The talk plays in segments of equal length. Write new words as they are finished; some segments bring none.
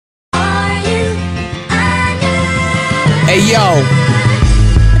Hey yo,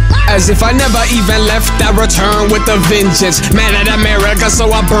 as if I never even left, I return with a vengeance. Mad at America,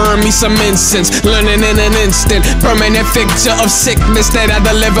 so I burn me some incense. Learning in an instant, permanent picture of sickness that I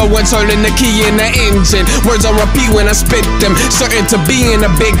deliver when turning the key in the engine. Words I repeat when I spit them, certain to be in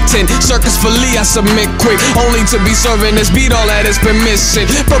a big tent. Circus fully, I submit quick, only to be serving this beat all that has been missing.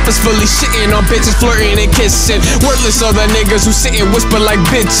 Purposefully shitting on bitches, flirting and kissing. Worthless other niggas who sit and whisper like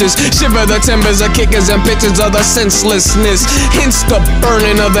bitches. Shiver the timbers of kickers and pictures of the senselessness. Hence the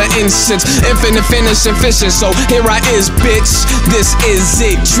burning of the incense, infinite finish and fishing. So here I is, bitch, this is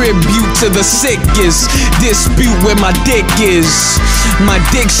it. Tribute to the sickest, dispute where my dick is. My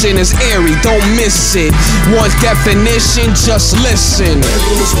diction is airy, don't miss it. Want definition, just listen.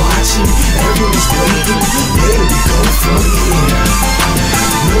 Everyone's watching, everyone's waiting. Where do we go from here?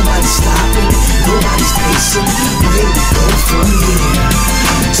 Nobody's stopping, nobody's pacing. Where do we go from here?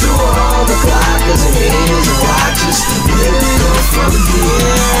 To all the clockers and haters and watchers. Where do we go from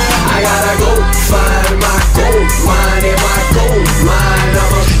here? I gotta go find my gold mine and my gold mine.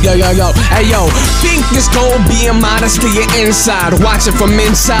 Yo, hey yo, think this gold being modest to your inside. Watch it from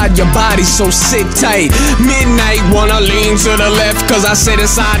inside your body, so sit tight. Midnight, wanna lean to the left, cause I sit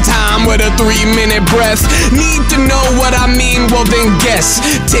inside time with a 3-minute breath. Need to know what I mean, well then guess.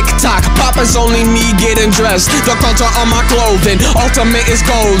 Tick-tock, Papa's only me getting dressed. The culture on my clothing, ultimate is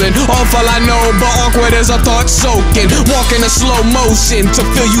golden. Awful I know, but awkward as a thought soaking. Walking in slow motion to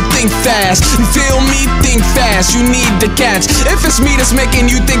feel you think fast. You feel me? Think fast, you need to catch. If it's me that's making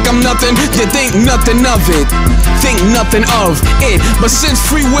you think I'm nothing, then think nothing of it. Think nothing of it. But since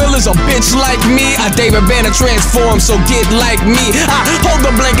free will is a bitch like me, I David Banner transform, so get like me. I hold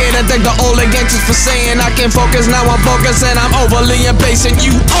the blanket and thank the old gangsters for saying I can focus. Now I'm focused and I'm overly impatient.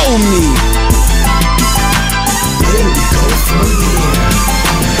 You owe me. Where do we go from here?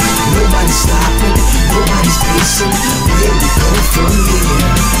 Nobody's stopping, nobody's pacing. Where do we go from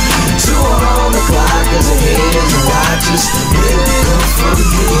here? To all the clockers and haters and watchers. Where do we go from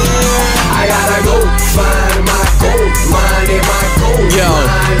here? I gotta go find my gold mine and my gold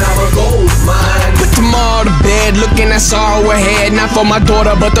mine. I'm a gold mine. Put tomorrow to bed, looking at sorrow ahead. Not for my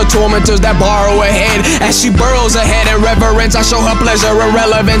daughter, but the tormentors that borrow ahead. As she burrows ahead in reverence, I show her pleasure and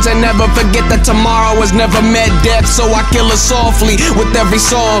relevance, and never forget that tomorrow has never met death. So I kill her softly with every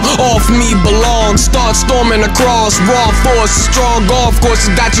song. Off me belongs. Start storming across. Raw force, a strong golf course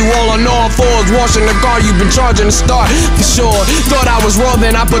has got you all on all fours. Washing the car, you've been charging to start for sure. Thought I was raw,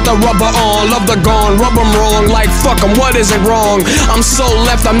 then I put the rubber on. Love the gone, rub 'em wrong. Like fuck 'em, what isn't wrong? I'm so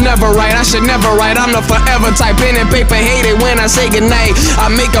left, I'm never right. I should never write. I'm the forever type. Pen and paper, hate it when I say goodnight. I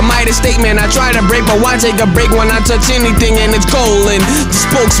make a mighty statement, I try to break, but why take a break when I touch anything and it's golden? The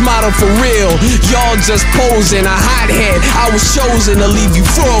spokesmodel for real, y'all just posing. A hothead, I was chosen to leave you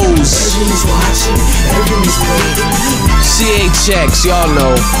froze. Everyone's watching, everyone's waiting. CA checks, y'all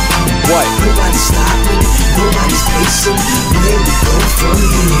know. What? Nobody's stopping, nobody's pacing. Where do we go from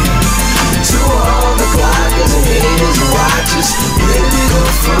here? To all the clockers and haters and watchers. Where do